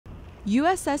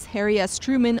USS Harry S.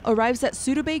 Truman arrives at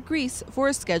Souda Bay, Greece for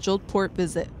a scheduled port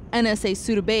visit. NSA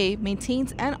Souda Bay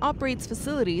maintains and operates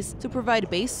facilities to provide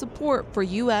base support for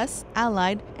U.S.,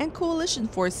 Allied, and coalition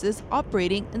forces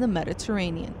operating in the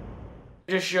Mediterranean.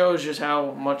 It just shows just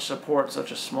how much support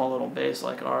such a small little base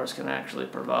like ours can actually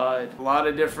provide. A lot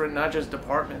of different, not just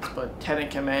departments, but tenant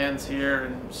commands here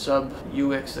and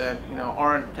sub-UX that,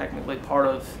 aren't technically part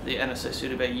of the NSA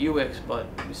Souda Bay UX, but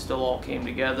we still all came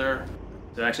together.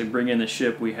 To actually bring in the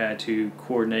ship, we had to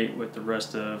coordinate with the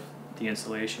rest of the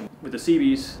installation. With the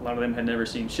Seabees, a lot of them had never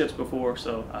seen ships before,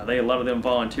 so a lot of them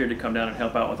volunteered to come down and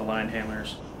help out with the line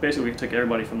handlers. Basically, we took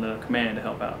everybody from the command to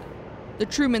help out. The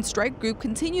Truman Strike Group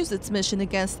continues its mission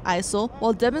against ISIL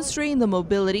while demonstrating the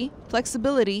mobility,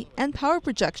 flexibility, and power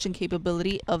projection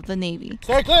capability of the Navy.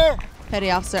 Stay clear!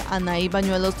 Petty Officer Anaí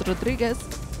Bañuelos Rodriguez,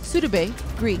 Souda Bay,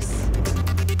 Greece.